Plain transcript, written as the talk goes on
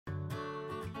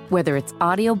Whether it's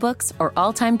audiobooks or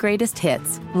all-time greatest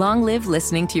hits, long live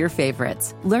listening to your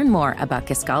favorites. Learn more about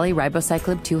Kisqali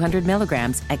Ribociclib 200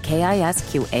 milligrams at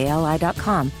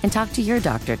KISQALI.com and talk to your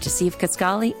doctor to see if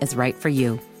Kisqali is right for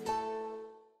you.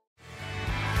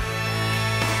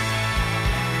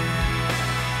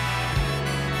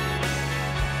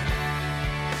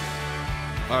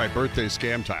 All right, birthday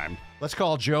scam time. Let's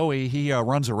call Joey. He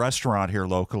runs a restaurant here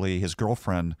locally. His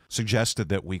girlfriend suggested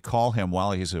that we call him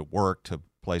while he's at work to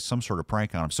play some sort of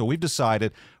prank on him. So we've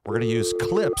decided we're going to use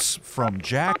clips from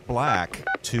Jack Black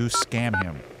to scam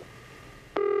him.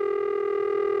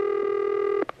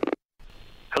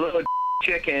 Hello,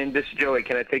 chicken. This is Joey.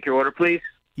 Can I take your order, please?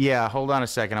 Yeah, hold on a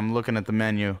second. I'm looking at the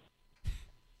menu.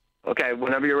 Okay,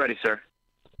 whenever you're ready, sir.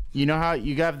 You know how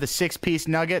you have the 6-piece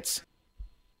nuggets?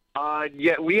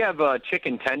 Yeah, we have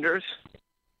chicken tenders.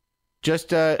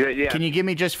 Just yeah. Can you give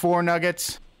me just 4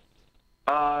 nuggets?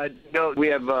 No, we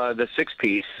have the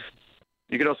 6-piece.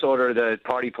 You can also order the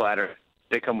party platter.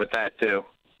 They come with that too.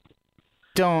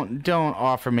 Don't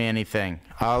offer me anything.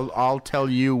 I'll tell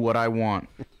you what I want.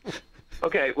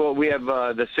 Okay, well, we have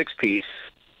the 6-piece.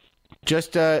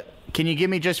 Just can you give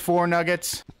me just 4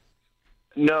 nuggets?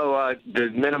 No, the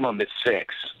minimum is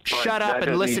 6. Shut up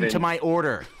and listen to my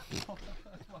order.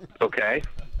 Okay.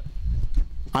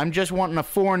 I'm just wanting a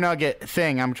 4-nugget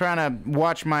thing. I'm trying to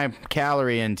watch my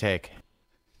calorie intake.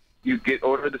 You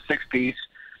order the 6-piece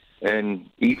and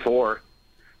eat 4.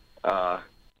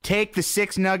 Take the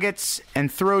 6 nuggets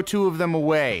and throw 2 of them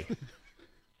away.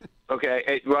 Okay.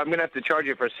 Hey, well, I'm gonna have to charge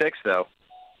you for 6 though.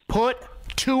 Put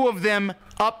 2 of them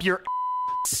up your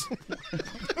ass.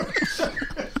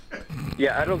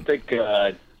 Yeah, I don't think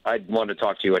I'd want to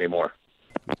talk to you anymore.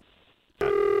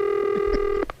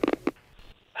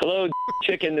 Hello,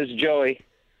 chicken. This is Joey.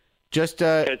 Just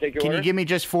Can I take your can order? you give me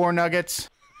just 4 nuggets?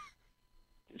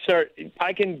 Sir,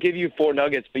 I can give you 4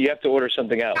 nuggets, but you have to order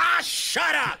something else.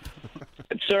 Shut up!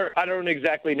 Sir, I don't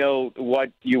exactly know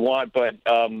what you want, but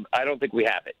I don't think we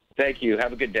have it. Thank you.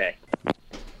 Have a good day.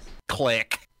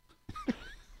 Click.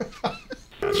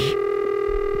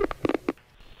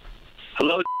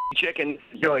 Hello, chicken.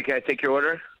 Joey, can I take your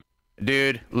order?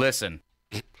 Dude, listen.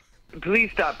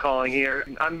 Please stop calling here.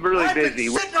 I'm really busy.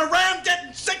 I've been sitting around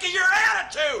getting sick of your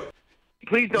attitude.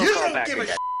 Please don't You call don't back give a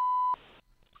again.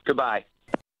 Goodbye.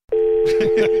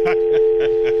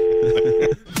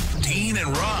 Dean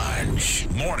and Raj,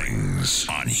 mornings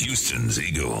on Houston's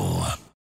Eagle.